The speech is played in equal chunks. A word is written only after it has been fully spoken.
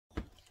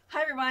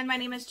Hi everyone, my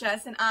name is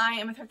Jess and I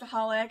am a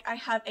thriftaholic. I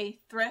have a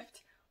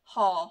thrift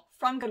haul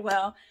from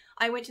Goodwill.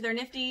 I went to their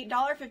nifty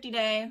 $1.50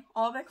 day.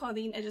 All of their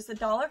clothing is just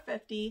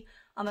 $1.50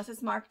 unless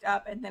it's marked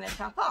up and then it's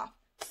half off.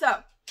 So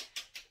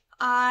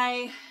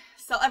I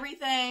sell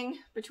everything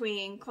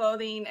between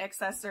clothing,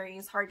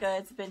 accessories, hard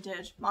goods,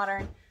 vintage,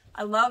 modern.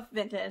 I love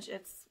vintage.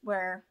 It's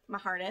where my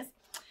heart is.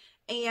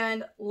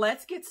 And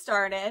let's get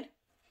started.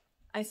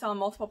 I sell on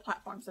multiple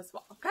platforms as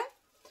well, okay?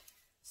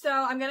 So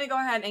I'm going to go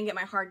ahead and get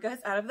my hard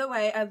goods out of the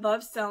way. I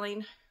love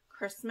selling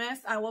Christmas.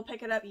 I will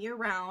pick it up year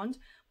round,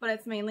 but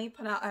it's mainly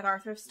put out at our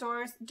thrift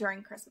stores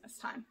during Christmas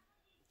time.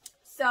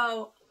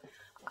 So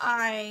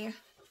I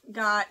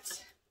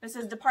got, this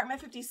is Department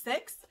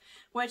 56,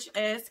 which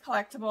is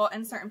collectible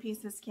and certain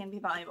pieces can be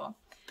valuable.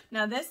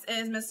 Now this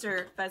is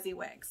Mr.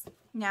 Fezziwigs.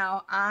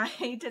 Now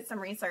I did some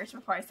research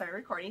before I started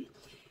recording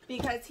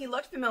because he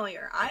looked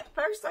familiar. At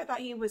first I thought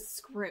he was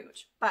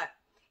Scrooge, but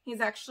he's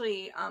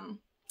actually,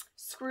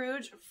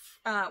 Scrooge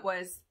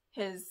was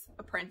his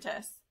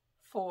apprentice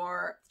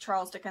for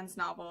Charles Dickens'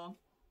 novel,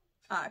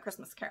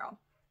 Christmas Carol.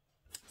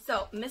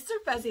 So, Mr.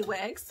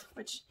 Fezziwigs,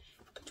 which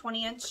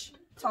 20-inch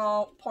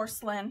tall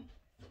porcelain,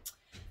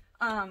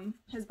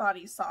 his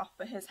body's soft,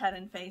 but his head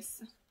and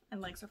face and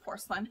legs are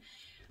porcelain.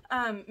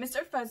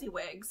 Mr.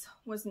 Fezziwigs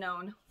was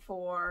known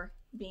for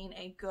being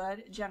a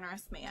good,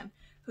 generous man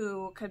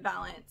who could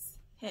balance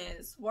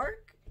his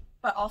work,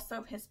 but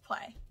also his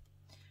play.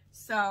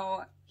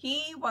 So,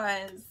 he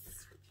was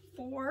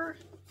 $4,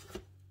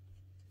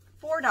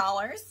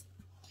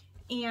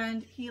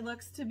 and he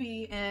looks to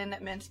be in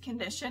mint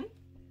condition.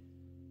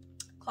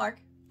 Clark,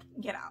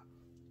 get out.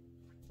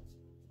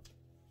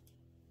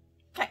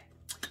 Okay,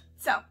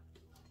 so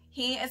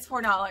he is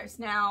 $4.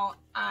 Now,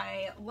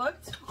 I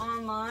looked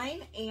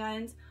online,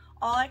 and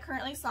all I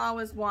currently saw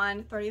was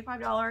one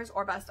 $35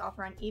 or best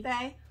offer on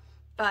eBay,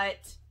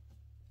 but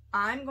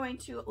I'm going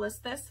to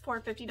list this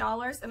for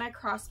 $50, and I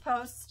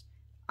cross-post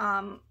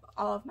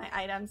all of my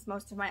items,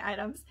 most of my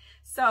items.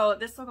 So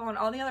this will go on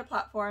all the other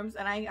platforms,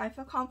 and I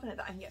feel confident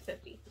that I can get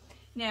 50.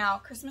 Now,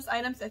 Christmas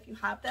items, if you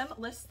have them,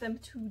 list them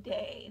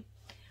today.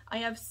 I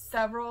have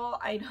several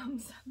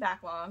items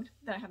backlogged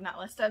that I have not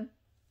listed,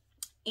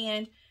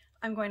 and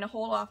I'm going to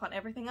hold off on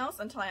everything else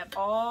until I have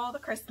all the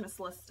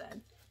Christmas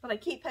listed. But I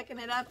keep picking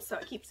it up, so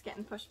it keeps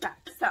getting pushed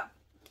back. So,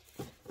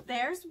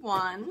 there's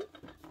one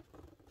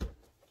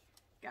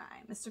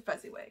guy, Mr.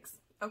 Fezziwigs.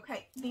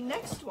 Okay, the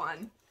next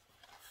one.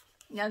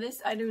 Now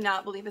this, I do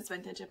not believe it's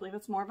vintage. I believe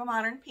it's more of a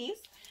modern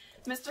piece.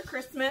 Mr.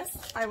 Christmas,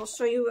 I will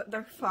show you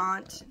their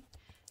font,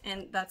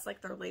 and that's like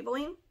their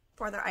labeling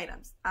for their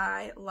items.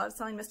 I love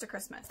selling Mr.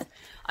 Christmas.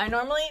 I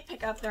normally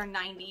pick up their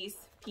 90s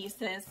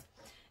pieces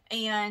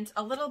and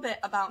a little bit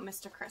about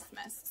Mr.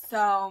 Christmas.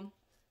 So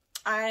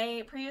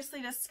I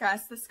previously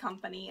discussed this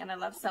company, and I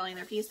love selling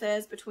their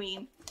pieces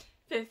between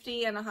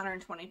 $50 and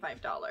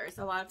 $125.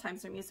 A lot of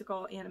times they're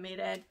musical,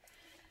 animated,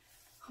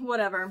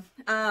 whatever.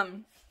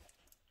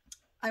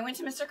 I went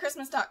to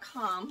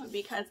MrChristmas.com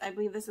because I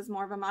believe this is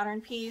more of a modern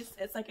piece.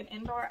 It's like an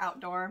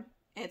indoor-outdoor.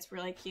 It's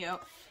really cute.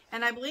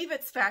 And I believe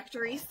it's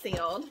factory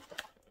sealed,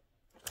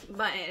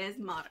 but it is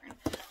modern.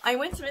 I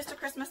went to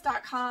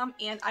MrChristmas.com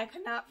and I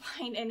could not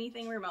find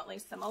anything remotely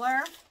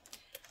similar.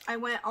 I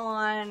went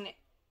on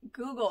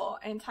Google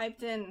and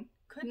typed in,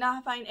 could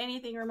not find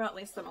anything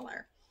remotely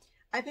similar.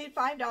 I paid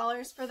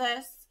 $5 for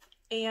this,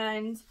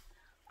 and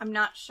I'm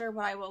not sure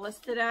what I will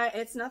list it at.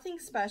 It's nothing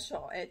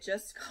special. It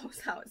just goes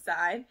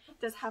outside.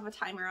 It does have a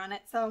timer on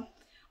it. So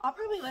I'll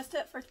probably list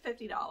it for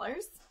 $50.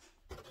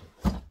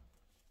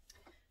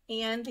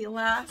 And the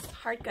last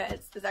hard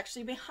goods is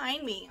actually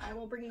behind me. I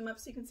will bring them up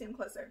so you can see them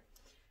closer.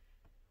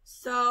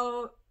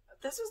 So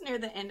this was near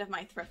the end of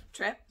my thrift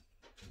trip.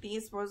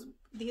 These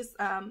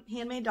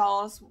handmade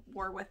dolls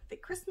were with the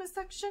Christmas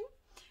section.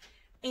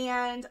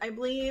 And I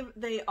believe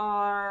they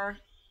are,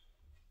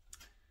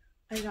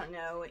 I don't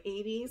know,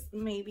 80s,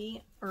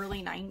 maybe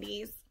early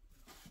 90s.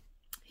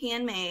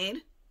 Handmade.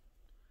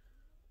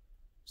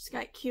 She's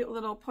got cute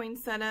little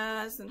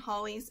poinsettias and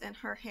hollies in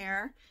her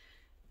hair.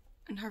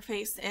 And her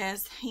face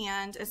is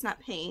it's not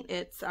paint,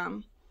 it's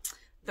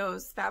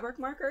those fabric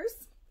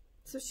markers.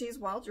 So she's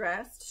well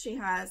dressed. She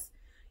has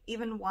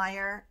even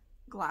wire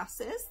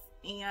glasses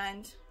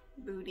and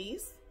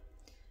booties.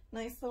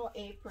 Nice little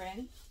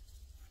apron.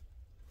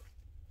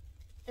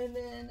 And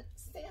then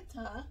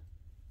Santa.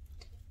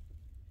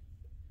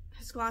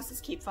 His glasses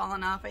keep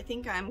falling off. I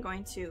think I'm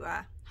going to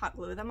hot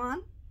glue them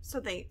on so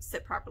they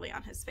sit properly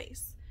on his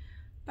face.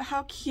 But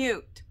how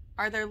cute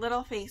are their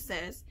little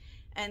faces,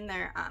 and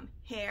their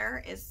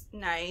hair is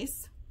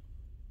nice.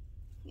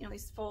 You know,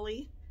 he's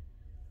fully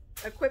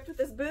equipped with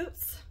his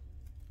boots.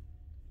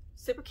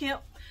 Super cute.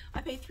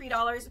 I paid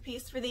 $3 a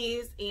piece for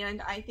these,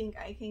 and I think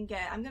I can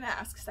get, I'm gonna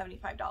ask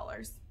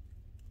 $75.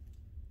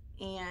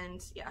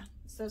 And yeah,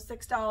 so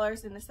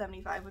 $6 and the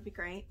 $75 would be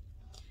great.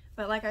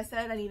 But like I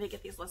said, I need to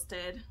get these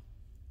listed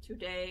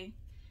today.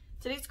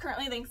 Today's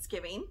currently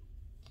Thanksgiving.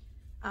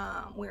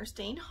 We're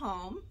staying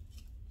home,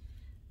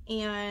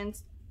 and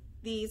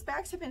these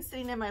bags have been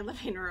sitting in my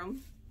living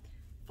room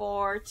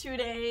for 2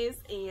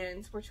 days,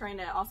 and we're trying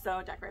to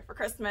also decorate for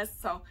Christmas.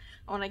 So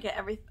I want to get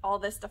all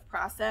this stuff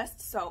processed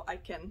so I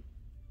can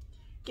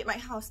get my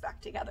house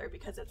back together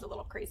because it's a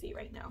little crazy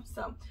right now.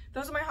 So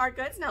those are my hard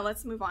goods. Now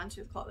let's move on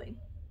to the clothing.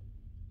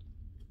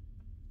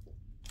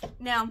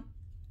 Now,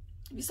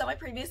 if you saw my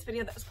previous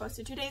video that was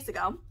posted 2 days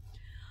ago,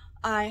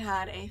 I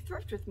had a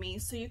thrift with me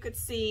so you could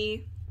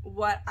see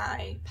what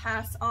I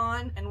pass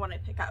on and what I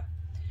pick up.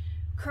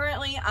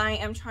 Currently, I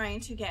am trying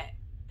to get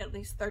at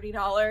least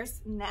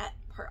 $30 net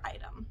per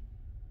item.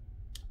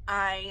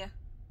 I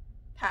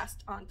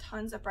passed on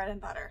tons of bread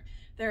and butter.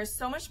 There is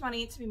so much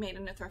money to be made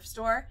in a thrift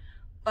store,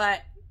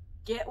 but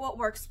get what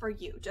works for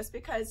you. Just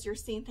because you're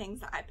seeing things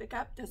that I pick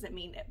up doesn't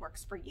mean it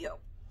works for you.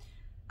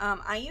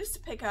 I used to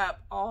pick up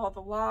all the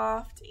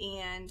Loft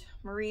and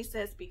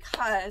Maurice's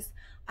because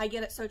I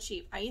get it so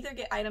cheap. I either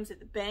get items at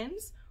the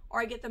bins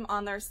or I get them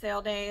on their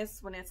sale days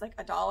when it's like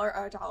 $1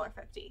 or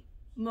 $1.50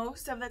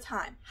 most of the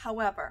time.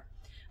 However,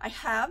 I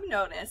have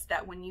noticed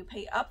that when you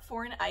pay up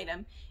for an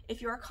item,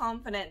 if you're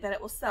confident that it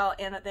will sell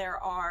and that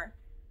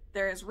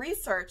there is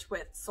research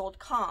with sold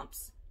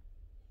comps,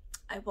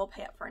 I will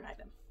pay up for an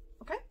item.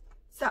 Okay,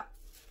 so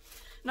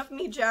enough of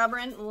me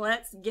jabbering,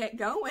 let's get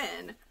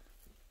going.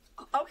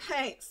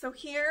 Okay, so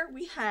here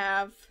we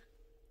have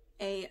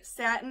a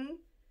satin,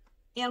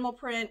 animal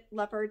print,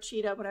 leopard,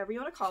 cheetah, whatever you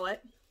want to call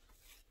it,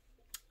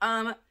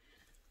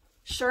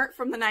 shirt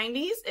from the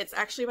 90s. It's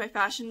actually my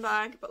fashion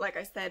bag, but like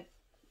I said,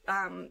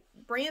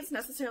 brands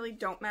necessarily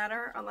don't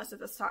matter unless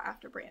it's a sought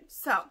after brand.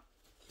 So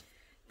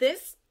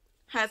this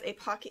has a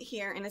pocket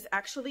here and is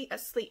actually a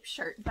sleep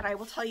shirt, but I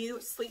will tell you,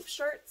 sleep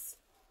shirts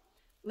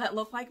that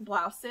look like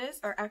blouses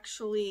are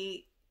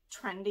actually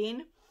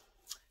trending.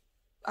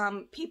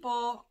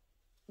 People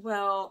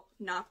will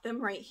knot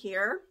them right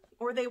here,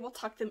 or they will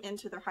tuck them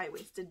into their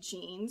high-waisted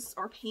jeans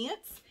or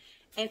pants,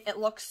 and it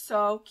looks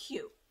so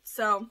cute.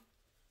 So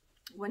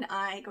when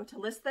I go to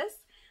list this,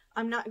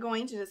 I'm not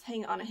going to just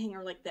hang it on a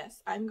hanger like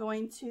this. I'm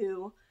going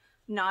to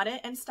knot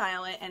it and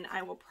style it, and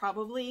I will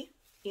probably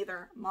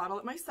either model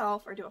it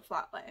myself or do a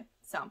flat lay.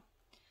 So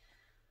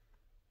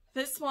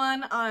this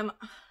one,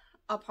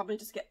 I'll probably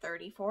just get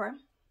 30 for.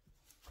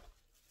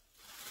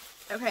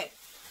 Okay,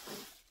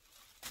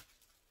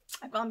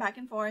 I've gone back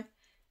and forth,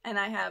 and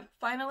I have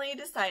finally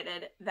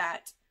decided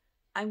that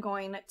I'm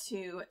going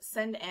to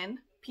send in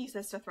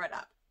pieces to thread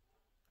up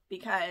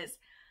because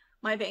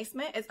my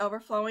basement is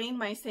overflowing.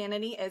 My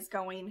sanity is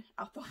going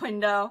out the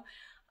window.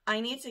 I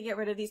need to get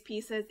rid of these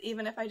pieces.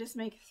 Even if I just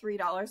make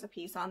 $3 a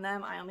piece on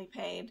them, I only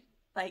paid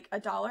like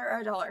 $1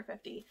 or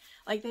 $1.50.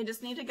 Like, they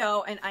just need to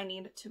go, and I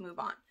need to move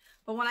on.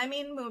 But when I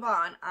mean move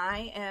on,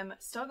 I am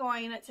still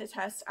going to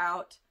test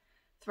out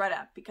thread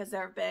up because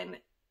there have been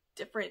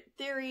different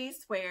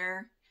theories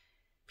where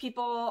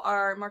people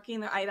are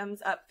marking their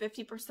items up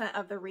 50%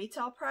 of the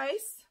retail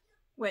price,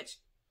 which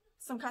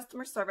some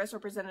customer service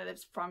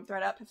representatives from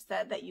thredUP have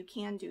said that you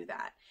can do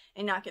that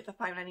and not get the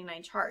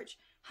 $5.99 charge.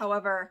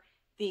 However,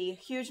 the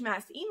huge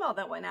mass email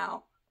that went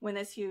out when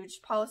this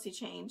huge policy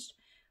changed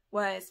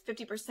was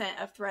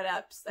 50% of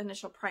thredUP's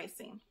initial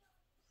pricing.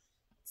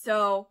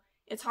 So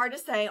it's hard to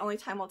say, only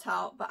time will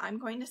tell, but I'm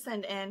going to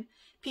send in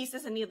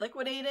pieces that need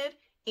liquidated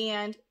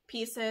and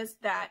pieces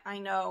that I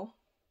know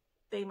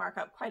they mark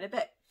up quite a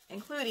bit,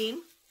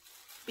 including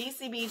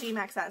BCBG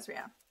Max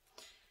Azria.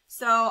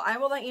 So I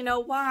will let you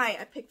know why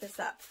I picked this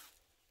up.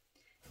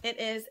 It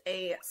is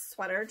a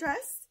sweater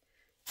dress.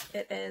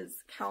 It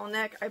is cowl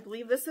neck. I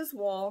believe this is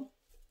wool.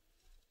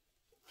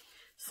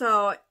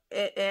 So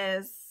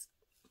it's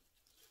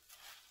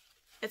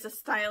a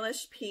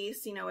stylish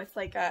piece. You know, it's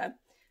like a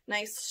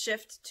nice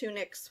shift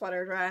tunic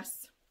sweater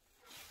dress.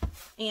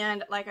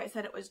 And like I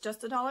said, it was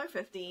just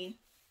 $1.50.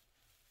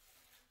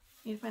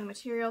 Need to find the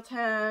material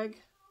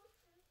tag,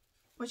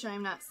 which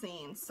I'm not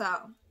seeing.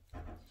 So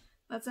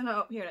that's a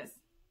note. Here it is.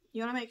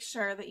 You want to make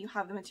sure that you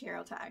have the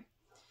material tag.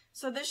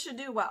 So this should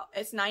do well.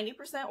 It's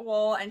 90%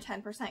 wool and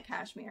 10%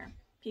 cashmere.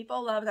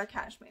 People love their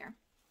cashmere.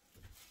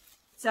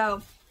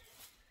 So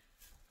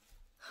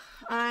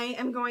I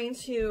am going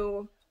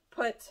to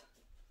put,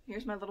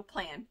 here's my little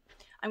plan.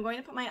 I'm going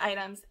to put my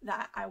items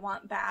that I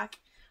want back.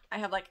 I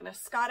have like an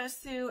Escada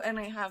suit, and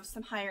I have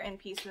some higher end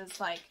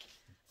pieces like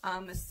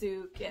a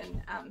souk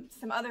and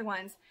some other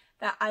ones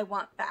that I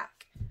want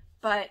back.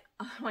 But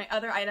my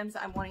other items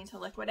that I'm wanting to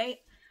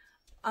liquidate,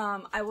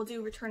 I will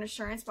do return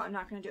assurance, but I'm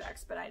not going to do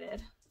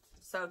expedited.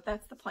 So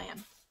that's the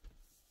plan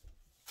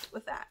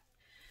with that.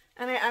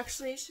 And I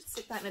actually should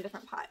stick that in a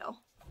different pile.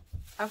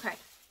 Okay.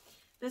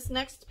 This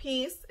next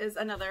piece is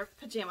another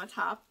pajama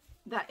top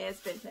that is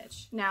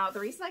vintage. Now, the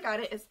reason I got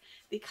it is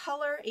the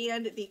color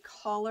and the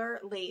collar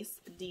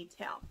lace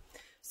detail.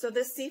 So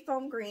this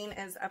seafoam green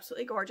is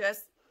absolutely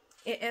gorgeous.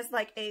 It is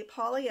like a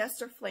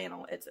polyester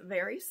flannel. It's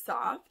very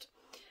soft.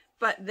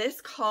 But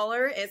this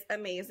collar is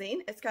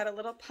amazing. It's got a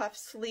little puff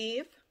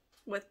sleeve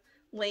with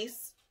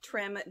lace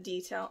trim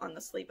detail on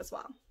the sleeve as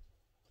well.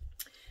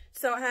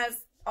 So it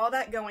has all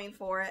that going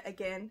for it.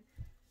 Again,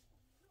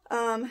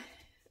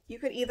 you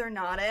could either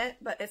knot it,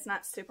 but it's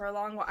not super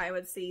long. What I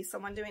would see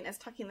someone doing is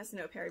tucking this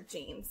into a pair of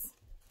jeans.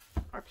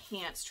 or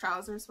pants,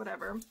 trousers,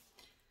 whatever.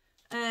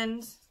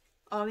 And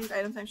all these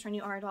items I'm showing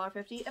you are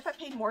 $1.50. If I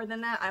paid more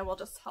than that, I will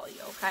just tell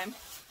you, okay?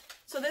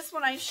 So this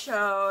one I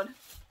showed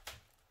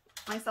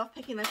myself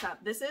picking this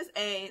up. This is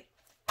a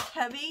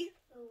heavy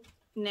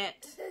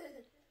knit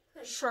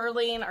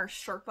shirling or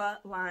Sherpa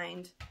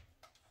lined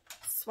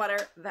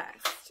sweater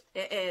vest.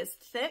 It is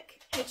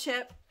thick. Hey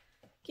Chip,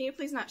 can you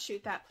please not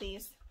shoot that,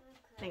 please?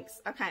 Okay.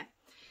 Thanks. Okay.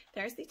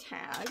 There's the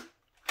tag.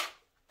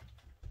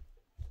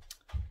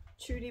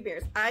 Trudy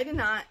Bears. I did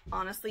not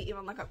honestly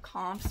even look up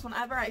comps.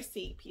 Whenever I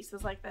see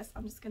pieces like this,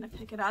 I'm just going to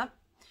pick it up.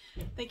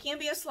 They can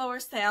be a slower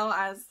sale,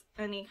 as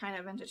any kind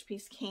of vintage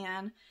piece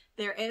can.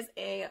 There is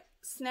a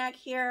snag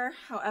here.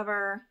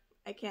 However,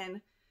 I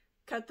can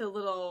cut the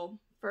little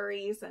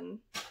furries, and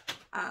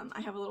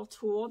I have a little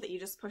tool that you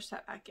just push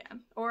that back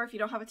in. Or if you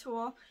don't have a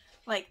tool,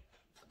 like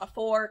a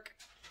fork,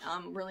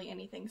 really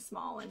anything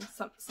small and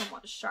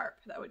somewhat sharp,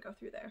 that would go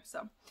through there.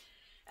 So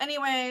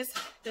anyways,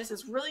 this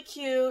is really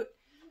cute.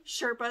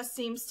 Sherpa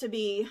seems to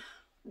be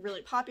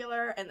really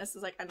popular, and this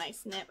is like a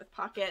nice knit with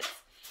pockets.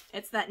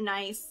 It's that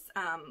nice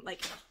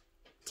like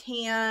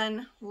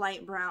tan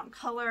light brown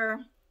color.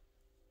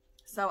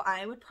 So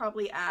I would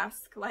probably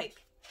ask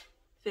like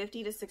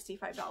 $50 to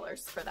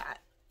 $65 for that.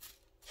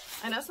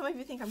 I know some of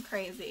you think I'm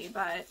crazy,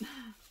 but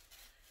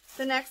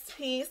the next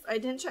piece, I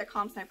didn't check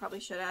comps and I probably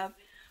should have.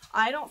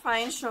 I don't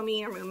find Show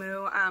Me or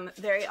Moo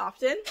very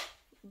often,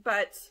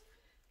 but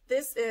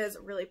this is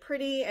really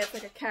pretty. It's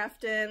like a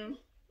kaftan,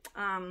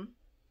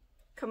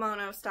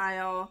 kimono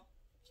style.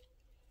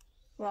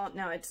 Well,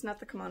 no, it's not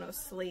the kimono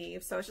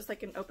sleeve, so it's just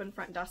like an open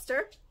front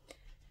duster.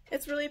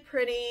 It's really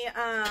pretty.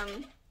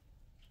 I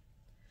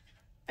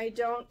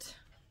don't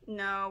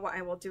know what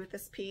I will do with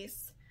this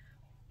piece.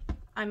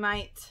 I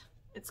might,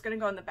 it's going to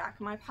go in the back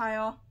of my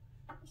pile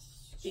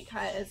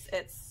because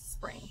it's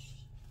spring.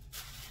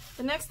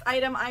 The next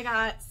item I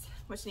got,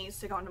 which needs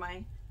to go into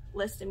my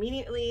list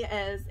immediately,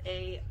 is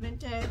a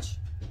vintage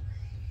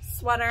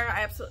sweater.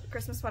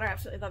 Christmas sweater. I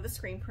absolutely love the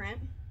screen print.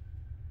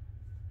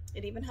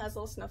 It even has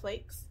little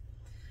snowflakes.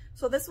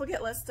 So this will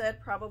get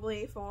listed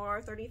probably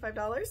for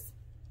 $35.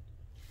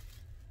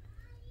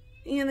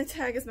 And the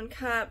tag has been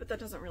cut, but that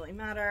doesn't really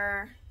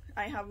matter.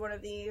 I have one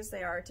of these.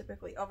 They are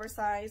typically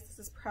oversized. This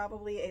is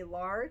probably a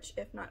large,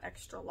 if not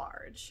extra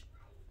large.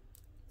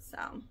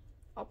 So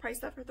I'll price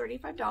that for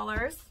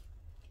 $35.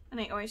 And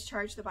I always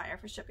charge the buyer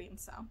for shipping,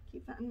 so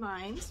keep that in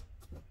mind.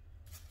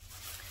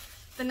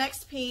 The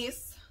next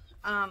piece,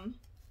 I'm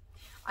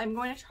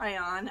going to try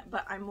on,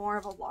 but I'm more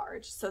of a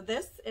large. So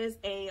this is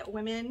a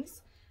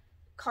women's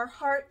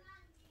Carhartt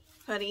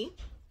hoodie.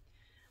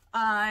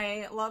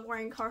 I love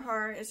wearing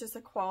Carhartt. It's just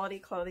a quality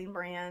clothing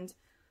brand.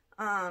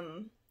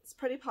 It's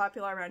pretty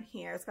popular around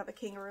here. It's got the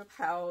kangaroo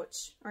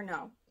pouch, or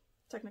no,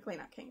 technically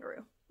not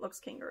kangaroo.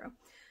 Looks kangaroo.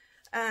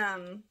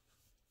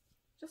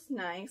 Just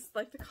nice.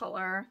 Like the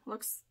color.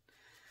 Looks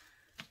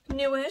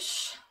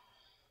newish.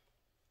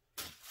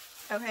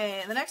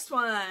 Okay, the next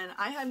one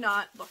I have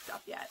not looked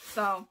up yet.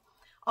 So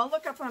I'll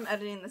look up when I'm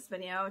editing this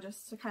video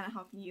just to kind of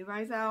help you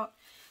guys out.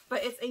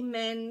 But it's a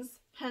men's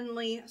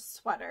Henley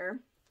sweater.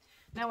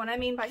 Now what I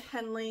mean by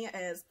Henley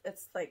is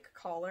it's like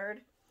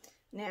collared.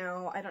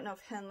 Now I don't know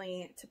if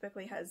Henley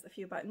typically has a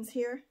few buttons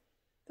here.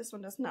 This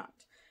one does not.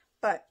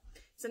 But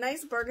it's a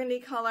nice burgundy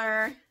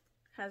color.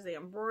 Has the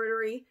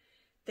embroidery.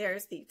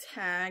 There's the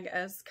tag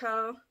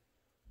Esco.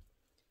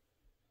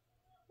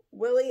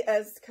 Willie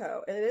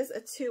Esco. It is a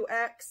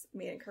 2X,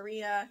 made in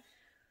Korea.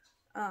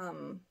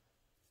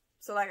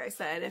 So like I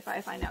said, if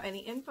I find out any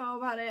info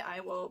about it, I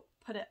will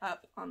put it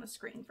up on the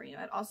screen for you.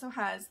 It also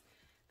has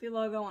the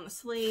logo on the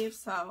sleeve,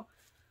 so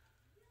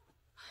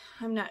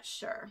I'm not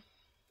sure.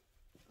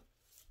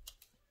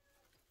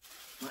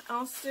 What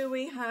else do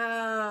we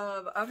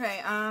have?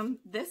 Okay,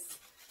 this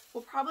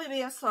will probably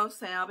be a slow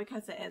sale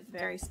because it is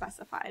very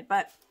specified,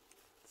 but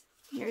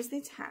here's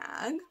the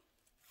tag.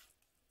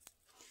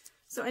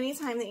 So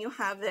anytime that you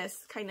have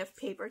this kind of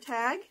paper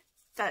tag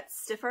that's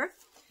stiffer,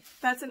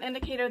 that's an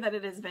indicator that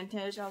it is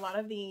vintage. A lot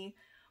of the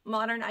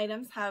modern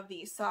items have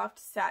the soft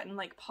satin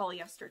like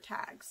polyester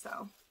tags.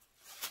 So,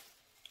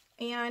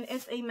 and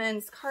it's a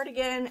men's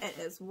cardigan. It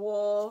is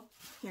wool.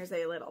 Here's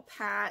a little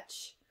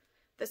patch.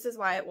 This is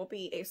why it will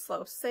be a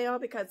slow sale,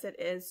 because it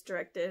is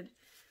directed.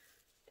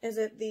 Is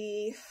it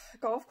the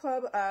Golf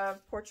Club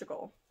of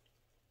Portugal?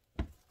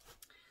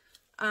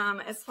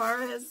 As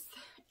far as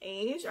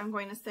age, I'm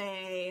going to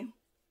say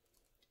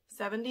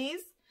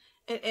 70s.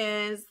 It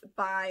is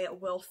by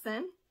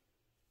Wilson.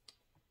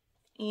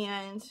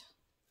 And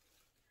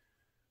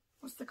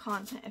what's the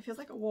content? It feels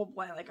like a wool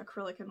blend, like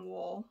acrylic and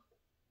wool.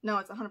 No,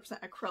 it's 100%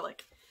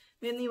 acrylic.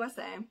 Made in the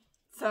USA.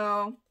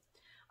 So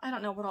I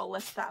don't know what I'll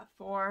list that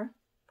for.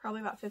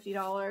 Probably about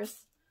 $50.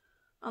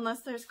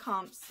 Unless there's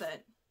comps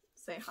that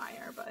say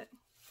higher, but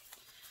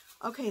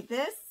okay,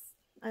 this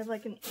I have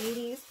like an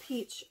 80s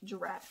peach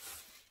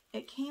dress.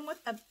 It came with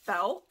a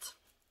belt,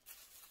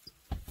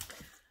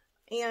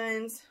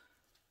 and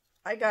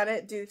I got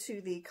it due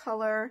to the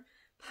color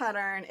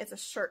pattern. It's a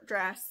shirt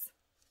dress,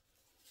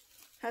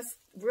 has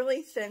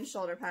really thin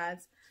shoulder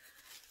pads,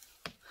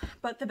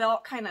 but the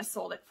belt kind of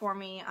sold it for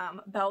me.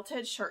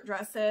 Belted shirt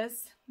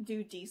dresses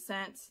do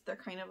decent. They're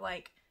kind of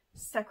like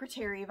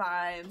secretary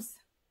vibes.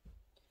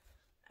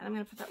 And I'm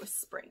going to put that with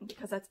spring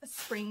because that's a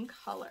spring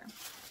color.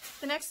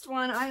 The next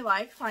one, I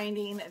like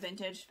finding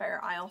vintage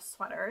Fair Isle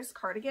sweaters,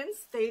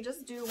 cardigans. They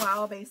just do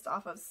well based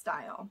off of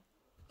style.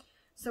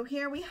 So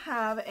here we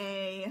have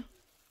I'm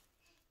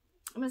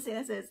going to say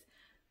this is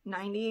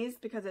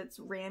 90s because it's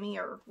Rammy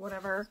or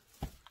whatever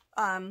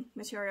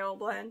material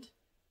blend.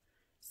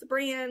 It's the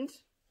brand.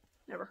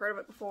 Never heard of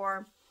it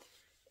before.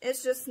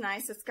 It's just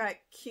nice. It's got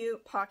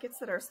cute pockets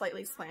that are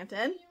slightly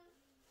slanted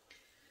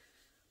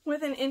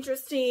with an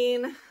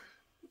interesting,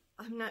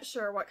 I'm not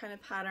sure what kind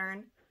of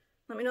pattern.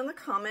 Let me know in the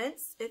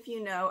comments if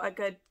you know a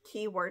good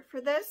keyword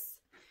for this.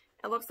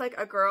 It looks like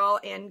a girl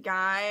and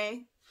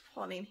guy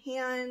holding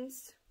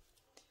hands.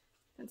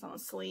 It's on the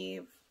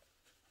sleeve.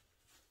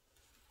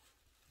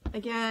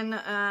 Again,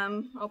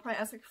 I'll probably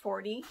ask like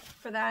 40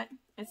 for that.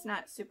 It's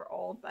not super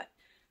old, but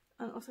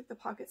it looks like the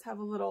pockets have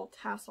a little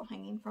tassel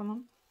hanging from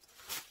them.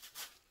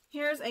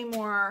 Here's a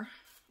more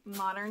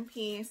modern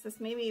piece. This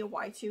may be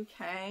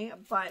Y2K,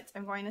 but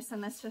I'm going to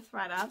send this to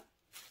ThredUp.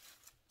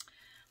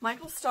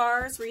 Michael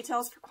Stars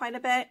retails for quite a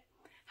bit.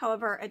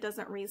 However, it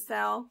doesn't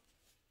resell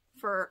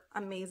for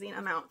amazing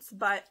amounts,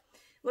 but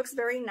looks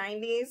very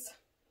 90s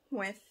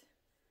with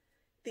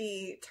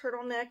the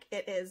turtleneck.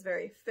 It is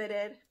very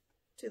fitted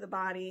to the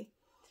body.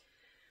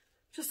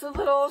 Just a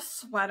little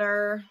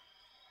sweater.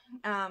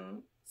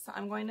 So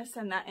I'm going to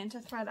send that into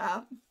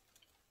ThredUp.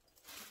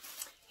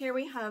 Here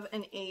we have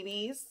an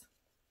 80s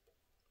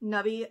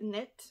nubby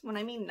knit. When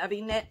I mean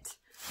nubby knit,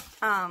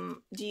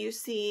 do you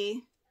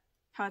see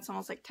how it's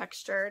almost like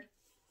textured?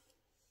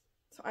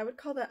 So I would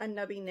call that a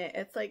nubby knit.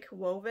 It's like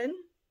woven,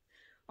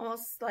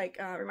 almost like,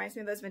 reminds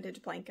me of those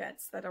vintage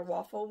blankets that are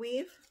waffle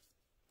weave.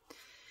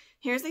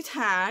 Here's a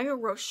tag,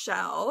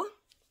 Rochelle.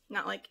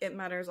 Not like it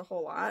matters a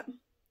whole lot.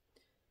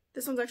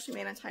 This one's actually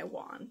made in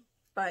Taiwan,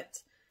 but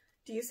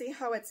do you see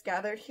how it's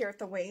gathered here at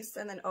the waist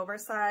and then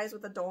oversized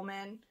with a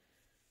dolman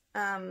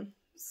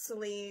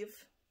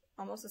sleeve?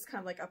 Almost as kind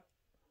of like a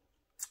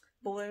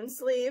balloon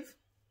sleeve.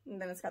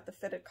 And then it's got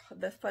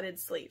the footed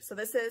sleeve. So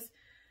this is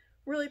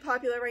really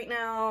popular right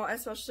now,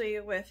 especially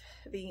with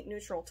the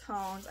neutral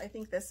tones. I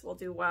think this will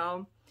do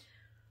well.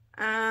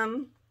 I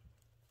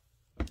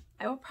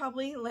will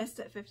probably list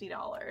at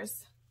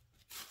 $50.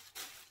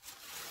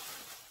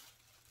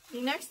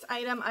 The next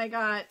item I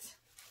got,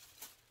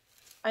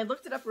 I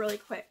looked it up really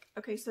quick.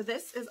 Okay, so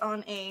this is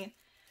on a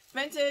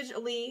vintage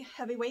Lee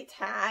heavyweight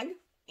tag,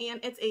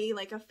 and it's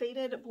like a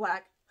faded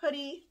black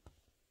hoodie.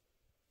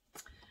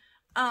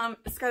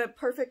 It's got a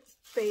perfect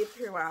fade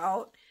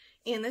throughout,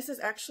 and this is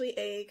actually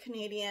a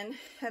Canadian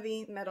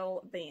heavy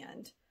metal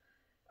band.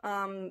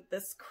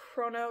 This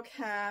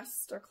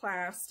Chronocast or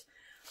Classed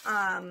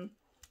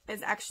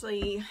is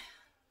actually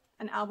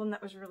an album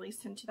that was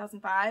released in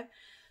 2005.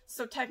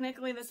 So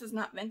technically this is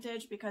not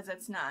vintage because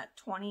it's not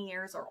 20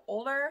 years or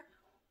older,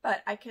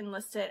 but I can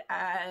list it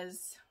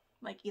as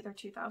like either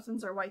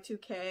 2000s or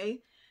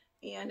Y2K.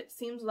 And it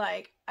seems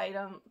like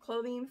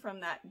clothing from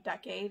that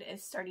decade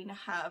is starting to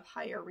have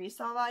higher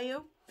resale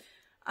value.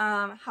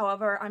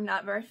 However, I'm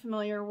not very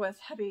familiar with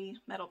heavy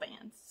metal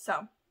bands.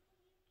 So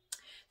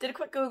did a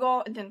quick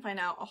Google and didn't find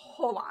out a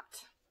whole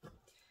lot.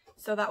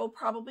 So that will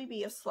probably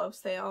be a slow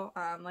sale,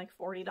 like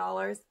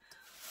 $40.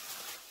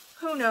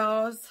 Who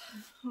knows?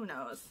 Who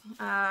knows?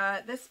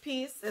 This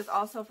piece is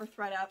also for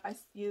ThredUp.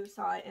 You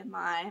saw it in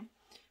my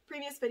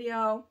previous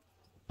video.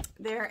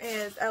 There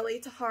is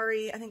Ellie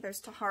Tahari. I think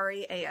there's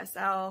Tahari,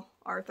 ASL,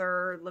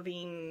 Arthur,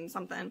 Levine,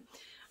 something.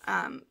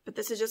 But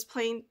this is just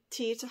plain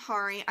T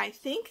Tahari. I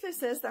think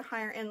this is the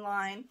higher end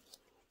line.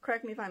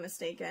 Correct me if I'm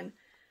mistaken.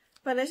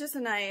 But it's just a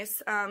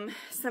nice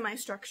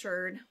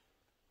semi-structured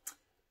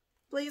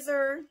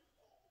blazer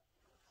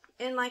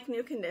in like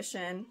new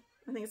condition.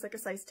 I think it's like a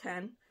size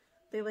 10.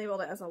 They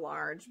labeled it as a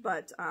large,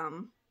 but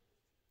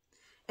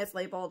it's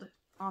labeled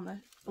on the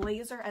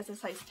blazer as a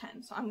size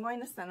 10. So I'm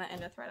going to send that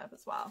into ThredUp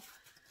as well.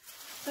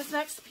 This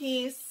next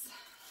piece,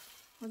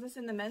 was this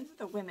in the men's or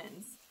the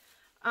women's?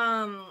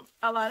 A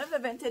lot of the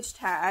vintage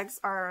tags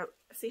are,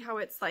 see how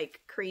it's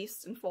like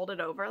creased and folded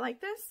over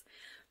like this?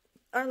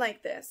 Or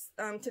like this.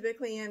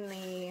 Typically in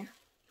the,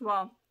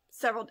 well,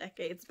 several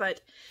decades,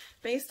 but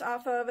based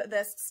off of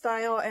this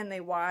style and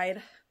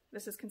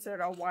this is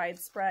considered a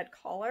widespread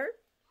collar.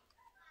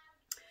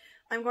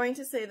 I'm going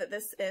to say that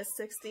this is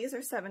 60s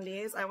or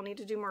 70s. I will need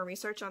to do more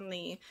research on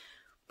the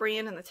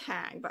brand and the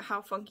tag, but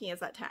how funky is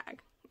that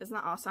tag? Isn't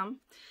that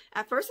awesome?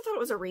 At first I thought it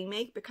was a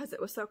remake because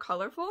it was so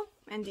colorful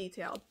and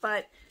detailed,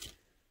 but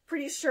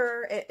pretty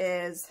sure it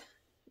is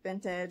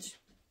vintage.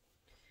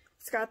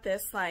 It's got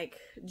this like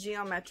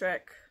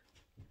geometric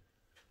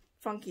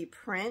funky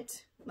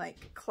print,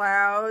 like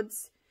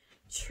clouds,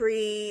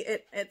 tree.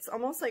 It's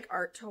almost like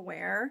art to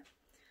wear.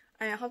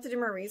 I'll have to do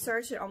more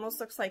research. It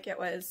almost looks like it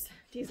was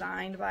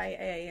designed by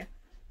a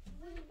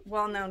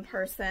well-known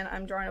person.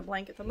 I'm drawing a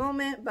blank at the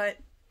moment, but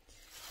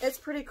it's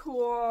pretty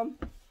cool.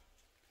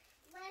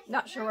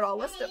 Not sure what I'll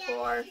list it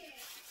for.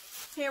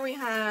 Here we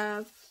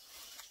have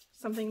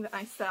something that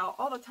I sell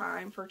all the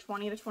time for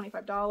 $20 to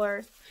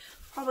 $25.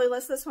 Probably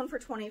list this one for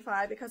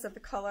 $25 because of the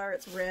color.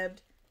 It's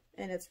ribbed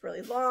and it's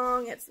really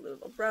long. It's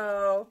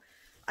LuLaRoe.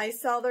 I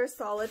sell their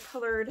solid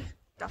colored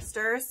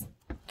dusters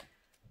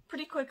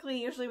pretty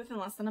quickly, usually within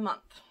less than a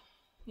month.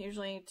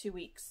 Usually 2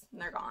 weeks and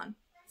they're gone.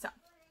 So,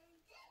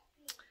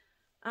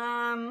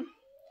 I'm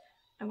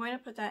going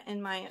to put that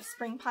in my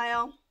spring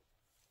pile.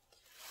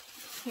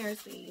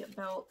 Here's the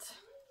belt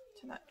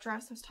to that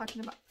dress I was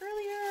talking about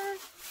earlier.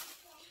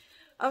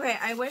 Okay,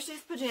 I wish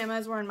these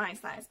pajamas were in my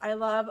size. I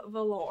love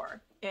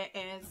velour. It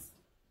is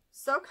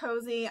so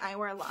cozy. I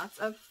wear lots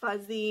of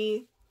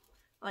fuzzy,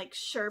 like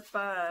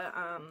Sherpa,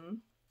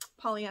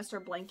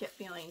 polyester blanket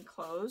feeling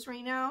clothes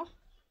right now.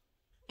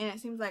 And it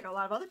seems like a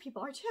lot of other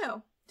people are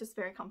too. Just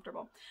very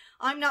comfortable.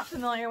 I'm not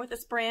familiar with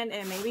this brand,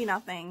 and maybe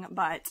nothing,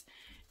 but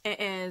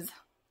it is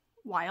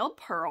Wild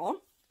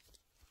Pearl.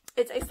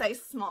 It's a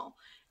size small,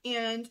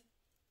 and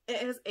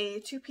it is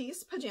a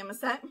 2-piece pajama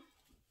set.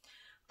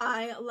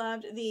 I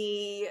loved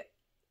the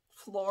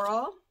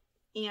floral,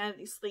 and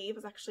the sleeve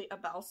is actually a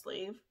bell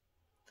sleeve.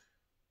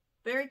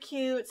 Very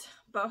cute,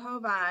 boho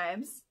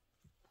vibes.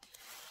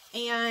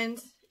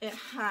 And it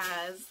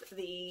has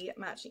the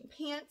matching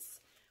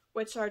pants,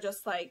 which are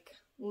just like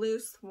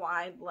loose,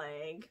 wide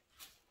leg.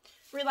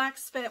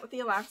 Relaxed fit with the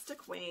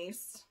elastic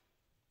waist.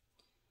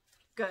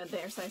 Good,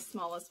 they're size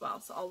small as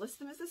well. So I'll list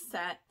them as a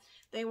set.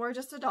 They were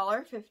just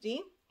 $1.50,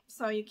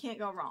 so you can't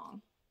go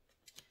wrong.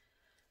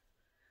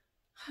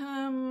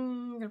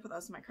 I'm going to put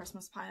those in my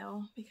Christmas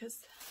pile because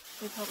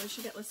they probably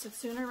should get listed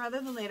sooner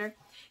rather than later.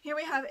 Here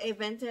we have a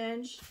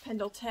vintage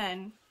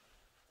Pendleton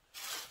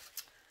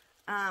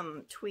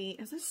tweed.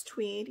 Is this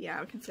tweed? Yeah,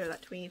 I would consider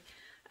that tweed.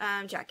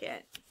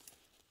 Jacket.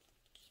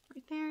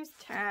 Right there's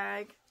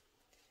tag.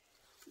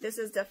 This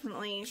is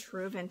definitely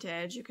true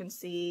vintage. You can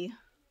see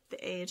the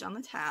age on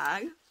the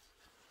tag.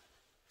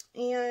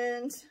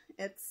 And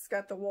it's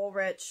got the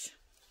Woolrich,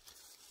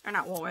 or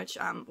not Woolrich,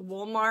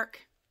 Woolmark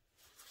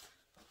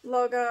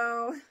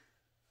logo.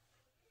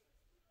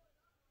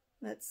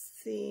 Let's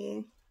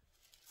see.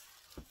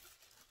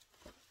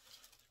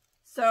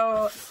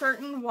 So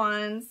certain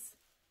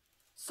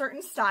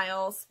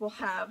styles will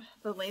have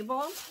the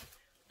label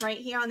right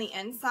here on the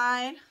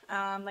inside,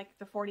 like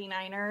the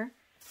 49er.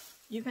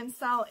 You can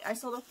sell, I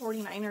sold a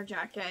 49er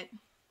jacket,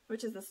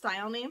 which is the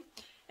style name,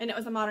 and it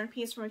was a modern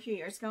piece from a few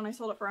years ago, and I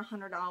sold it for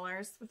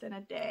 $100 within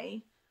a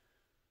day,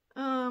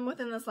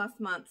 within this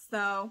last month.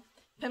 So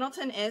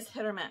Pendleton is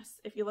hit or miss.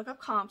 If you look up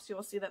comps, you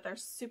will see that they're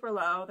super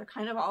low. They're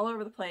kind of all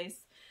over the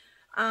place.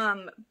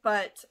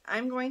 But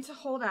I'm going to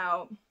hold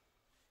out,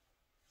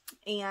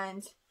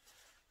 and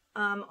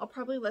I'll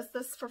probably list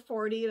this for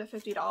 $40 to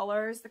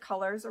 $50. The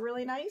colors are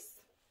really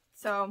nice,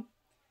 so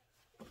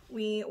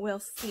we will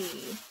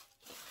see.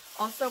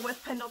 Also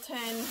with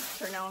Pendleton,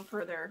 they're known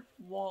for their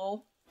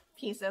wool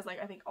pieces.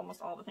 Like I think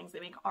almost all the things they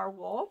make are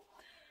wool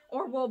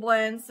or wool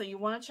blends, so you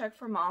want to check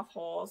for moth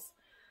holes.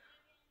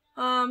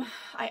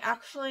 I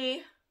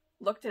actually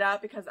looked it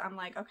up because I'm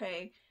like,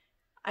 okay,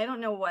 I don't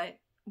know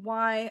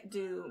why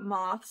do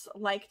moths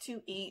like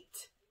to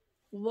eat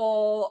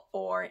wool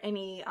or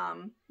any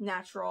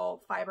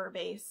natural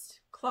fiber-based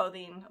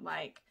clothing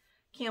like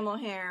camel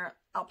hair,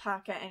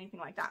 alpaca, anything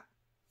like that.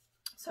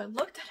 So I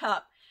looked it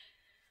up,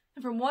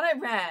 and from what I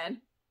read,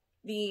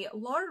 the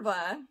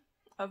larvae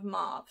of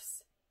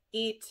moths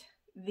eat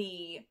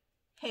the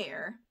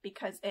hair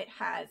because it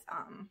has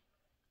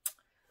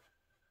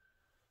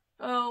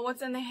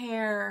what's in the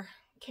hair?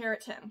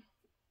 Keratin,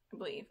 I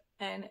believe,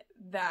 and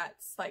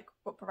that's like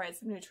what provides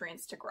the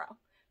nutrients to grow.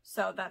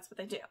 So that's what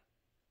they do.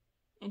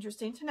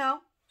 Interesting to know.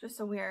 Just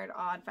a weird,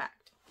 odd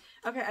fact.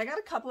 Okay, I got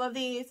a couple of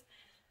these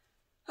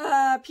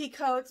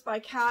peacoats by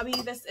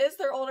Cabby. This is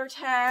their older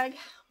tag,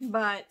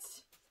 but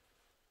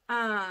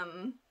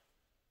I'm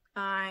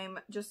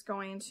just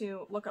going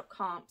to look up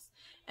comps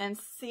and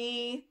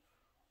see.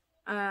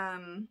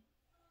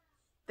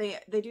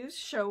 They do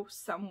show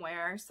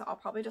somewhere, so I'll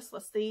probably just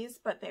list these,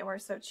 but they were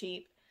so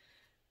cheap.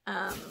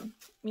 You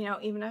know,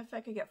 even if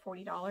I could get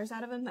 $40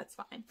 out of them, that's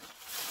fine.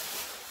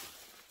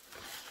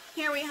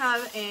 Here we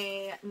have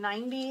a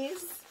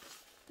 90s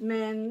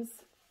men's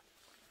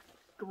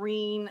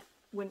green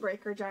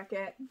windbreaker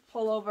jacket,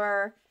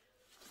 pullover.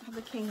 I have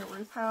the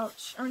kangaroo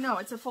pouch. Or no,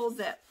 it's a full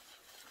zip.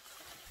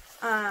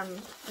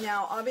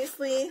 Now,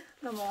 obviously,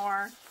 the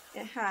more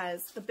it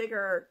has, the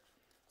bigger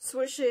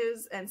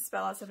swooshes and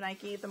spell outs of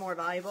Nike, the more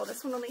valuable.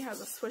 This one only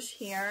has a swoosh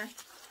here.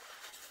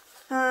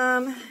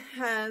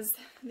 Has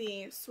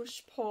the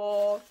swoosh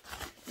pull.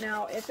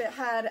 Now, if it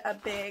had a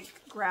big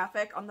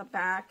graphic on the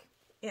back,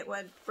 it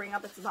would bring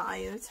up its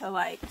value to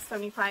like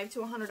 $75 to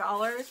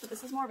 $100, but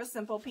this is more of a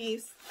simple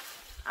piece.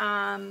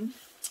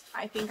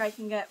 I think I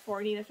can get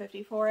 $40 to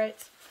 $50 for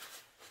it.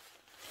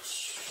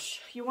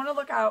 You want to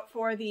look out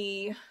for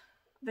the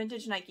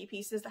vintage Nike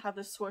pieces that have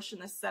the swoosh in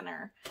the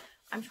center.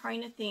 I'm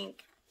trying to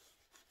think.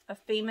 A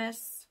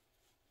famous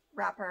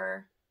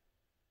rapper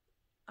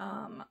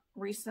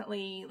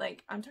recently,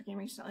 like I'm talking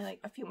recently, like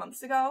a few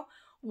months ago,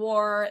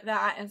 wore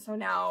that, and so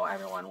now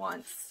everyone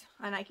wants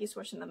a Nike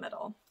swoosh in the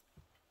middle.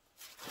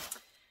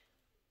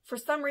 For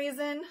some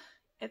reason,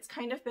 it's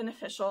kind of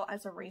beneficial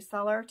as a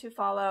reseller to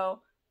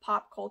follow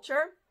pop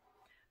culture,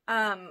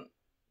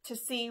 to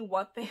see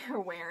what they're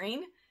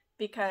wearing,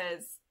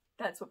 because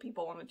that's what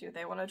people want to do.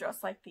 They want to dress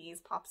like these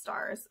pop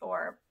stars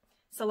or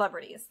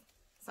celebrities.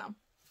 So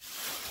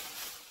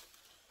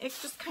it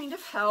just kind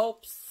of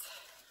helps.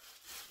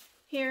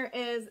 Here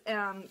is,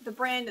 the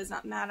brand does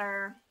not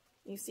matter.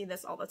 You see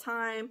this all the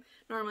time.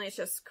 Normally it's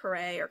just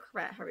Carré or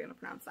Corvette, however you want to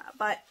pronounce that.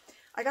 But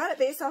I got it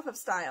based off of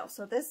style.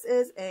 So this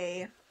is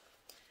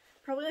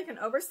probably like an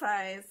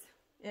oversized.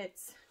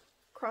 It's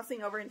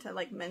crossing over into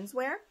like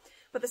menswear.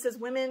 But this is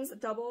women's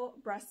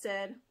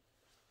double-breasted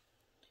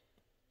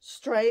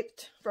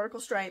vertical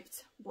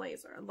striped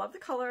blazer. I love the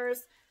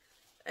colors.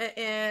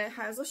 It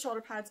has the shoulder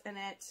pads in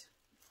it.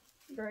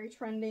 Very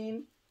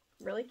trending.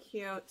 Really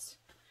cute.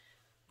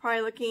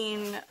 Probably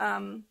looking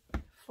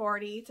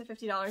 $40 to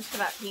 $50 for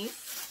that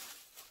piece.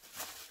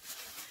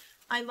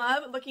 I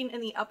love looking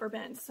in the upper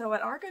bins. So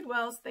at our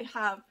Goodwills, they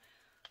have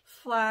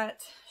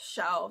flat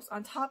shelves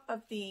on top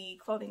of the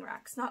clothing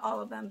racks. Not all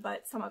of them,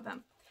 but some of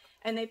them.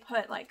 And they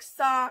put like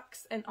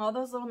socks and all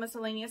those little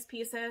miscellaneous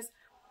pieces.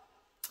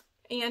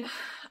 And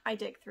I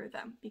dig through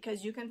them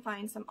because you can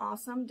find some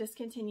awesome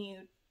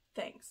discontinued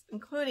things,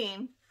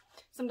 including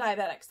some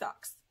diabetic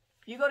socks.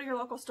 If you go to your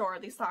local store,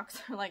 these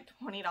socks are like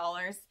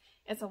 $20.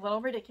 It's a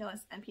little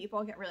ridiculous and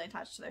people get really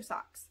attached to their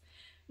socks.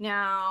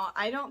 Now,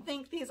 I don't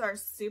think these are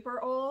super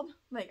old,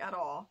 like at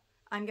all.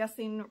 I'm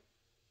guessing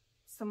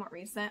somewhat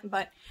recent,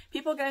 but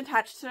people get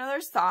attached to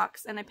their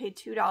socks and I paid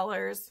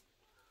 $2.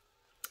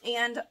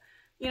 And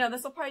you know,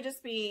 this will probably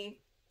just be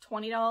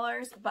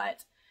 $20,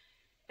 but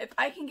if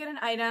I can get an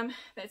item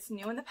that's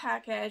new in the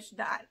package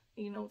that,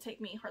 you know, will take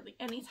me hardly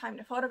any time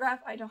to photograph,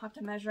 I don't have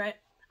to measure it,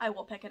 I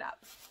will pick it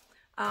up.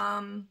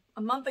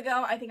 A month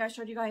ago, I think I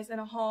showed you guys in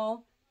a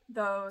haul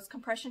those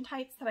compression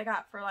tights that I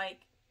got for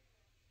like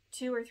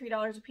 $2 or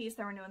 $3 a piece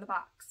that were new in the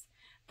box.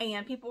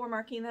 And people were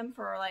marking them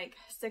for like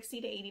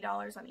 $60 to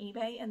 $80 on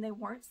eBay and they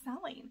weren't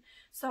selling.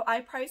 So I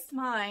priced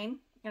mine,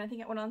 and I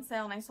think it went on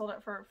sale and I sold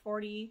it for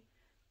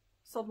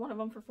sold one of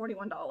them for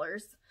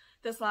 $41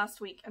 this last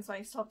week, and so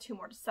I still have 2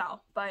 more to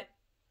sell. But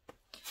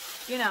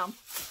you know,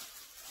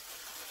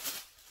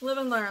 live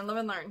and learn, live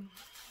and learn.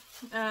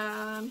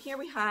 Here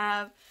we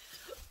have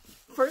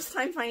first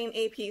time finding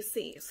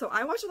APC. So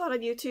I watch a lot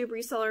of YouTube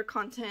reseller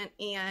content,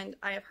 and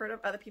I have heard of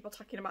other people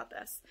talking about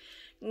this.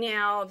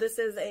 Now, this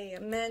is a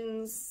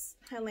men's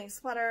handling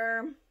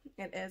sweater.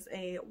 It is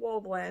a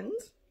wool blend.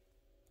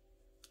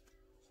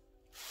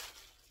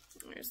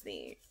 There's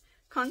the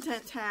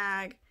content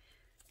tag.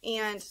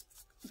 And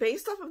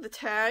based off of the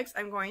tags,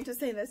 I'm going to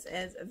say this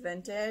is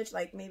vintage,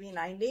 like maybe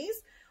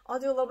 90s. I'll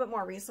do a little bit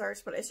more research,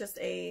 but it's just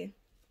a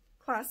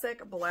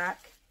classic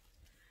black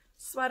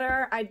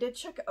sweater. I did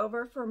check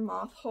over for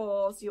moth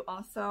holes. You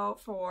also,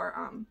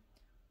 for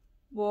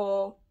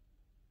wool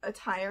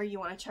attire, you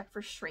want to check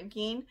for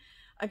shrinking.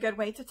 A good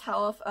way to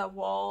tell if a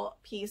wool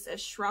piece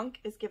is shrunk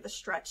is give the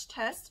stretch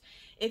test.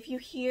 If you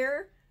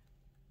hear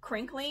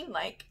crinkling,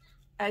 like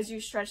as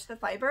you stretch the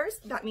fibers,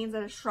 that means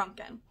that it's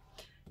shrunken.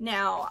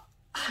 Now,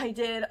 I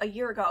did a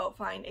year ago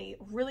find a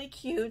really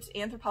cute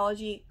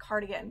Anthropologie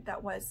cardigan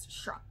that was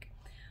shrunk.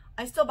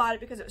 I still bought it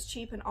because it was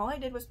cheap, and all I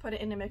did was put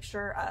it in a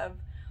mixture of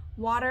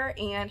water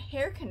and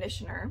hair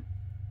conditioner.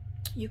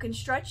 You can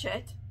stretch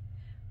it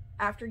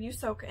after you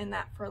soak in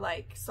that for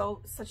like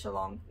such a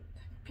long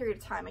period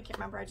of time. I can't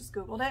remember, I just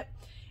Googled it.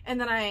 And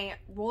then I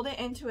rolled it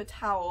into a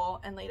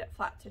towel and laid it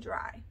flat to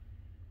dry.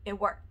 It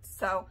worked.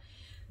 So,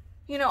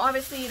 you know,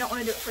 obviously you don't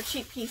want to do it for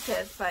cheap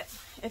pieces, but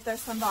if there's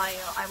some value,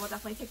 I will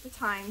definitely take the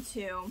time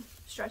to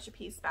stretch a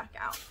piece back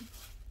out.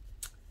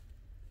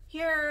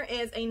 Here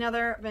is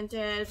another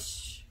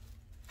vintage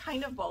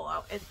kind of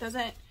bolo.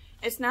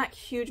 It's not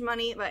huge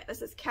money, but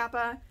this is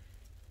Kappa.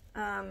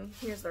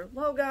 Here's their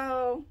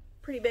logo,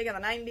 pretty big in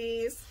the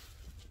 90s.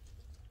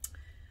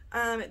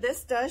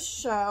 This does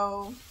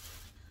show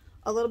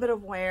a little bit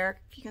of wear.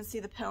 If you can see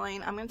the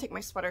pilling, I'm going to take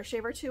my sweater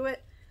shaver to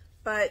it.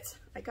 But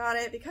I got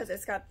it because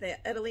it's got the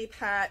Italy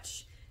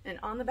patch, and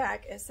on the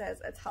back it says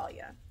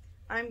Italia.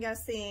 I'm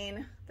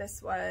guessing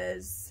this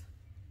was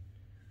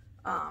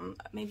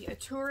maybe a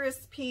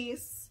tourist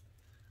piece.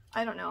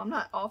 I don't know. I'm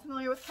not all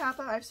familiar with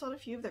Kappa. I've sold a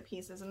few of their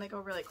pieces and they go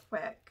really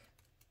quick.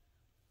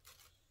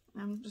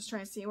 I'm just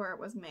trying to see where it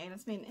was made.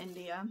 It's made in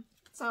India.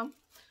 So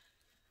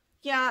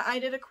yeah, I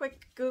did a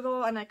quick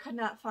Google and I could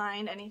not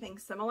find anything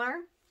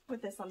similar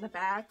with this on the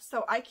back.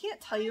 So I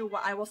can't tell you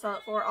what I will sell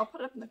it for. I'll put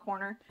it up in the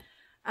corner.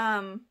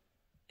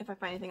 If I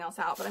find anything else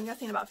out, but I'm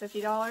guessing about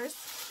 $50.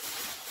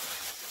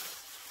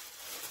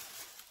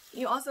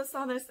 You also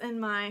saw this in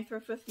my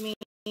thrift with me.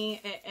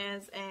 It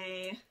is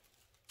a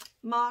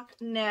mock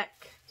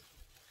neck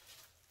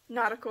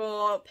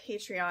nautical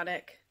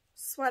patriotic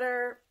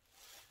sweatshirt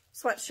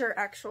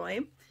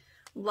actually.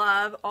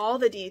 Love all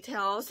the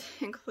details,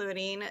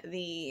 including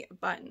the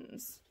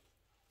buttons.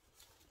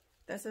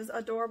 This is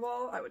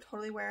adorable. I would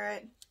totally wear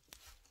it.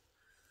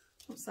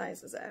 What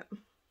size is it?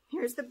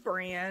 Here's the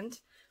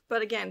brand.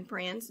 But again,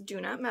 brands do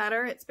not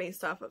matter. It's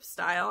based off of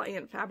style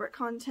and fabric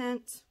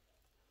content.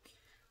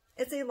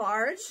 It's a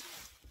large,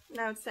 and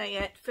I would say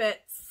it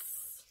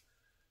fits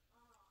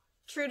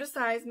true to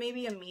size,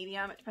 maybe a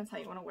medium. It depends how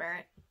you want to wear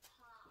it.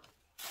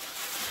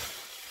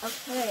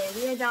 Okay,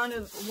 we are down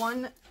to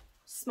one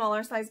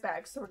smaller size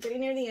bag, so we're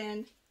getting near the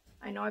end.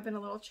 I know I've been a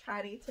little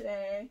chatty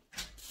today.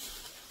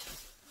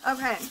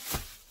 Okay,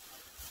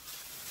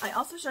 I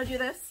also showed you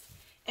this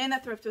in the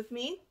Thrift With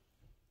Me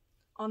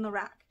on the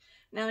rack.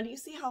 Now, do you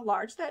see how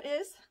large that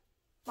is?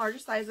 Larger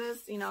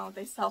sizes, you know,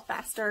 they sell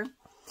faster.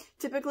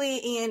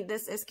 Typically, and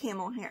this is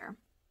camel hair.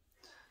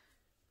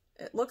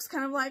 It looks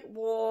kind of like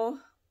wool.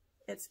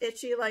 It's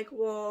itchy like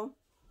wool.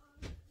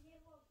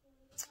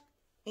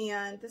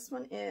 And this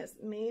one is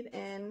made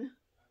in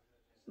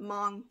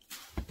Mongolia?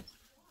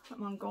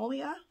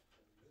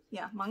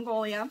 Yeah,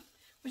 Mongolia,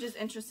 which is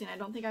interesting. I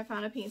don't think I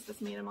found a piece that's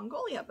made in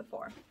Mongolia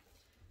before.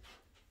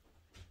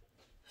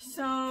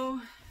 So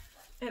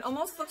it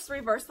almost looks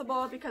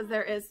reversible because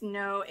there is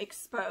no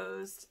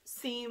exposed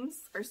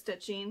seams or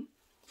stitching.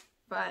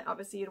 But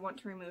obviously you'd want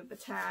to remove the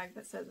tag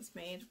that says it's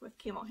made with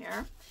camel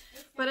hair.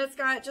 But it's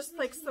got just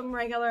like some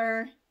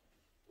regular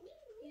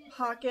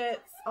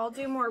pockets. I'll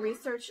do more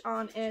research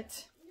on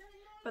it.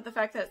 But the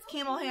fact that it's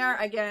camel hair,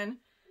 again,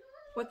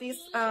 with these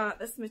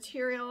this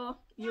material,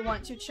 you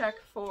want to check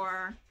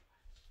for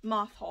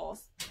moth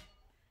holes.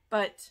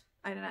 But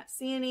I did not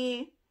see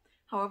any.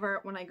 However,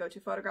 when I go to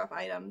photograph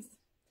items,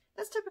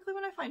 that's typically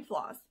when I find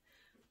flaws.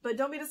 But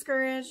don't be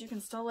discouraged. You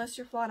can still list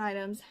your flawed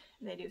items.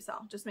 They do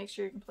sell. Just make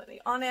sure you're completely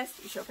honest.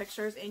 You show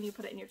pictures and you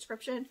put it in your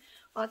description.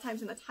 A lot of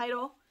times in the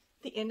title,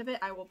 the end of it,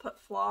 I will put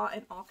flaw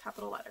in all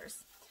capital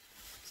letters.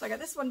 So I got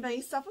this one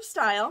based off of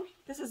style.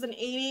 This is an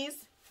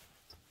 80s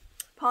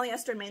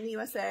polyester made in the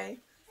USA.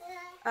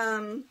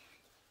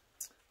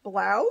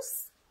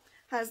 Blouse.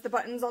 Has the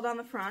buttons all down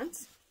the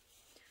front.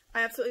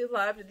 I absolutely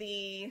loved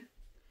the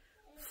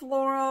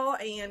floral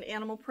and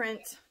animal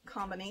print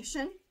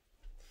combination.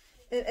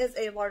 It is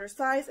a larger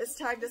size. It's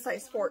tagged to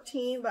size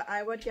 14, but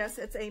I would guess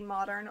it's a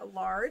modern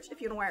large if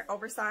you want to wear it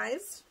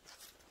oversized.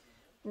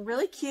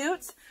 Really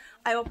cute.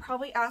 I will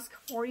probably ask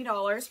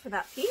 $40 for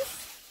that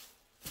piece.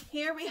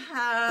 Here we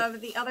have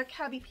the other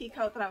cabby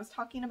peacoat that I was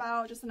talking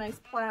about, just a nice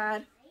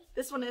plaid.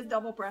 This one is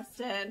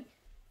double-breasted.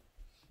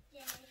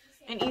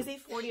 An easy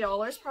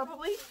 $40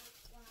 probably.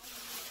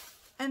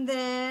 And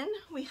then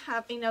we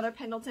have another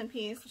Pendleton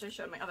piece, which I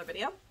showed in my other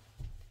video.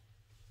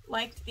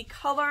 Liked the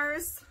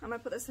colors. I'm going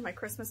to put this in my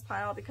Christmas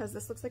pile because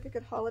this looks like a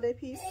good holiday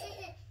piece.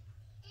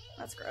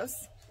 That's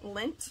gross.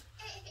 Lint.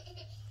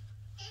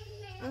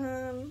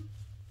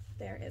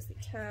 There is the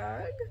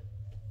tag.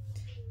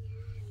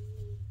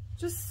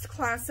 Just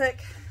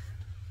classic.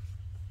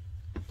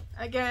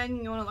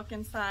 Again, you want to look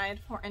inside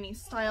for any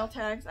style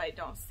tags. I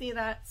don't see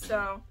that,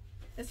 so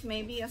this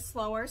may be a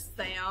slower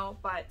sale,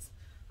 but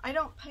I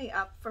don't pay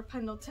up for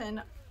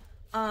Pendleton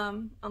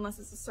unless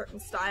it's a certain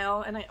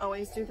style, and I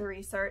always do the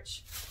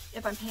research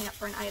if I'm paying up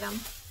for an item.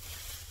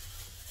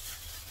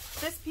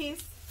 This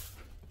piece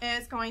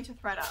is going to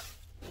thread up.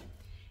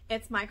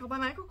 It's Michael by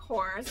Michael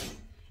Kors.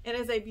 It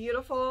is a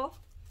beautiful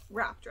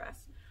wrap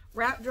dress.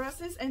 Wrap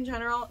dresses in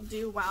general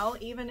do well,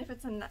 even if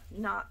it's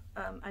not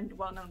a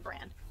well-known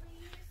brand.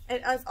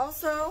 It is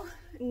also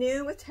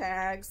new with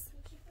tags.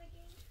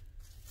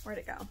 Where'd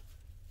it go?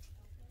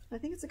 I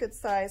think it's a good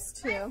size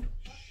too.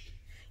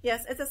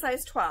 Yes, it's a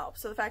size 12.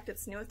 So the fact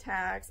it's new with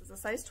tags, it's a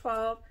size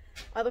 12.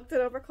 I looked it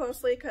over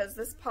closely because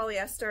this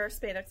polyester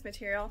spandex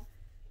material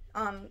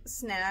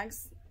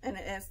snags, and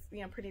it is, you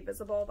know, pretty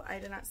visible, but I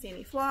did not see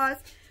any flaws.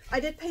 I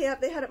did pay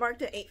up. They had it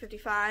marked at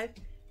 $8.55,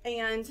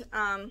 and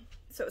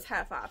so it was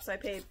half off. So I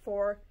paid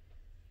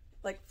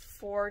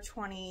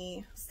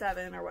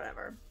 $4.27 or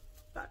whatever.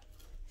 But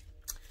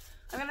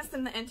I'm gonna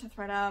send the end to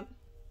thread up.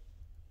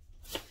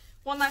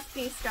 One last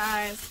piece,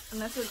 guys,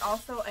 and this is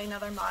also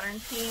another modern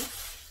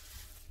piece.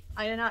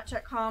 I did not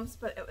check comps,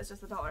 but it was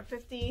just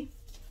 $1.50.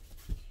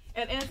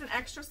 It is an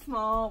extra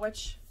small,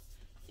 which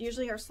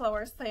usually are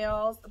slower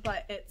sales,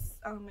 but it's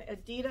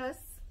Adidas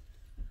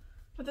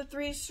with a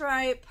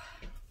 3-stripe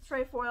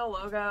trifoil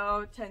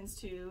logo. Tends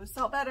to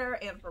sell better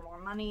and for more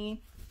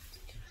money.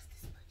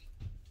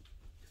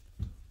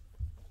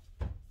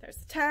 There's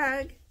the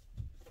tag,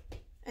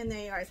 and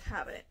there you guys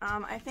have it.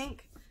 I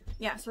think,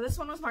 yeah, so this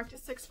one was marked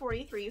at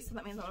 $6.43, so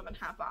that means it would have been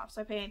half off.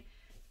 So I paid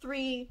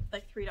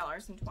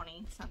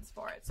 $3.20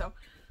 for it. So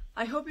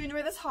I hope you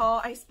enjoyed this haul.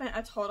 I spent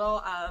a total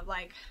of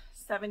like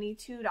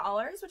 $72,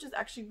 which is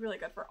actually really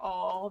good for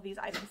all these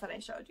items that I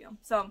showed you.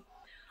 So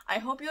I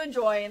hope you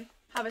enjoyed.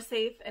 Have a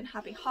safe and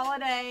happy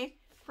holiday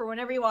for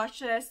whenever you watch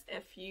this.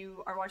 If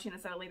you are watching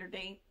this at a later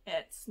date,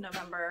 it's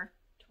November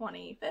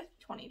 25th,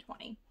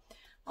 2020.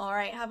 All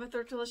right, have a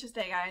delicious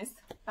day, guys.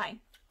 Bye.